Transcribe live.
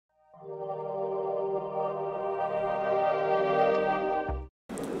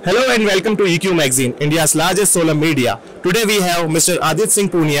Hello and welcome to EQ Magazine, India's largest solar media. Today we have Mr. Aditya Singh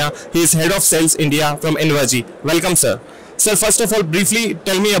Poonia. He is Head of Sales India from Invergy. Welcome, sir. Sir, first of all, briefly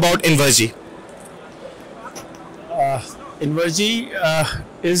tell me about Invergy. Invergy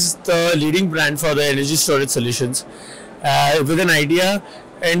is the leading brand for the energy storage solutions. With an idea,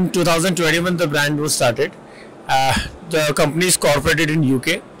 in 2021 the brand was started. The company is incorporated in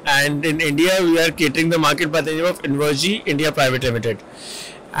UK, and in India we are catering the market by the name of Invergy India Private Limited.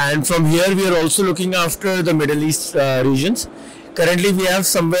 And from here we are also looking after the Middle East regions. Currently we have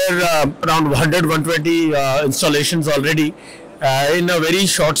somewhere around 100-120 installations already in a very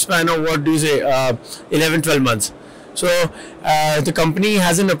short span of 11-12 months. So the company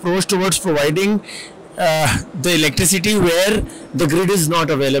has an approach towards providing the electricity where the grid is not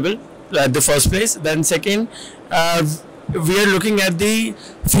available at the first place. Then second, we are looking at the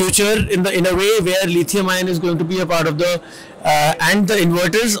future in a way where lithium ion is going to be a part of the and the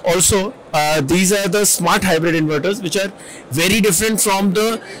inverters also. These are the smart hybrid inverters, which are very different from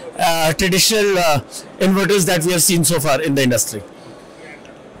the traditional inverters that we have seen so far in the industry.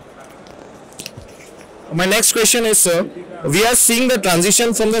 My next question is, sir, we are seeing the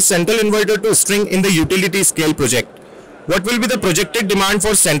transition from the central inverter to string in the utility scale project. What will be the projected demand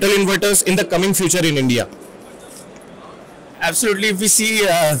for central inverters in the coming future in India? Absolutely. If we see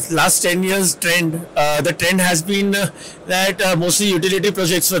last 10 years trend, the trend has been that mostly utility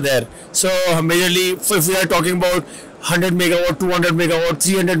projects were there. So majorly, if we are talking about 100 megawatt, 200 megawatt,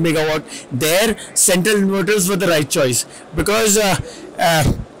 300 megawatt, there central inverters were the right choice, because the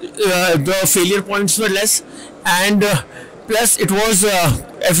failure points were less, and plus it was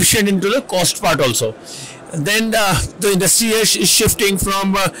efficient into the cost part also. Then the industry is shifting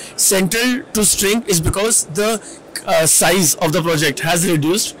from central to string is because the size of the project has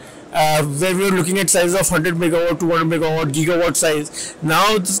reduced. Where we were looking at size of 100 megawatt, 200 megawatt, gigawatt size.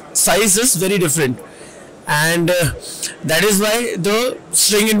 Now the size is very different, and that is why the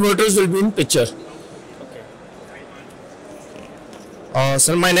string inverters will be in picture.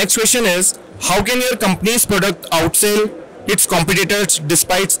 So my next question is, how can your company's product outsell its competitors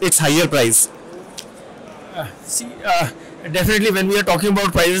despite its higher price? Definitely when we are talking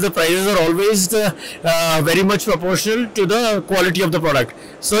about prices, the prices are always very much proportional to the quality of the product.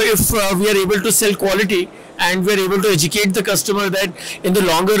 So if we are able to sell quality and we are able to educate the customer that in the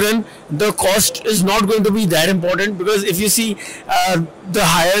longer run the cost is not going to be that important, because if you see the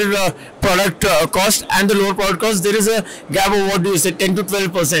higher product cost and the lower product cost, there is a gap of 10 to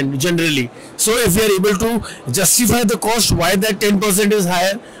 12% generally. So if we are able to justify the cost, why that 10% is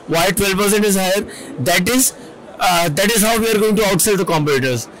higher, why 12% is higher, that is how we are going to outsell the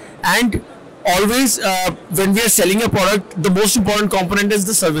competitors. And always when we are selling a product, the most important component is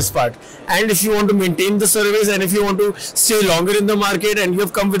the service part. And if you want to maintain the service, and if you want to stay longer in the market, and you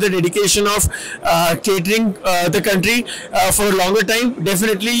have come with the dedication of catering the country for a longer time,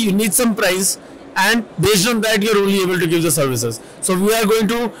 definitely you need some price, and based on that you are only able to give the services. So we are going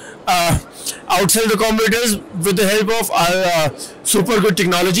to outsell the competitors with the help of our super good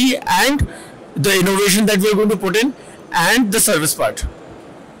technology and the innovation that we are going to put in, and the service part.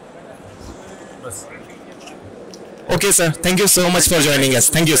 Okay, sir. Thank you so much for joining us.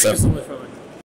 Thank you, sir.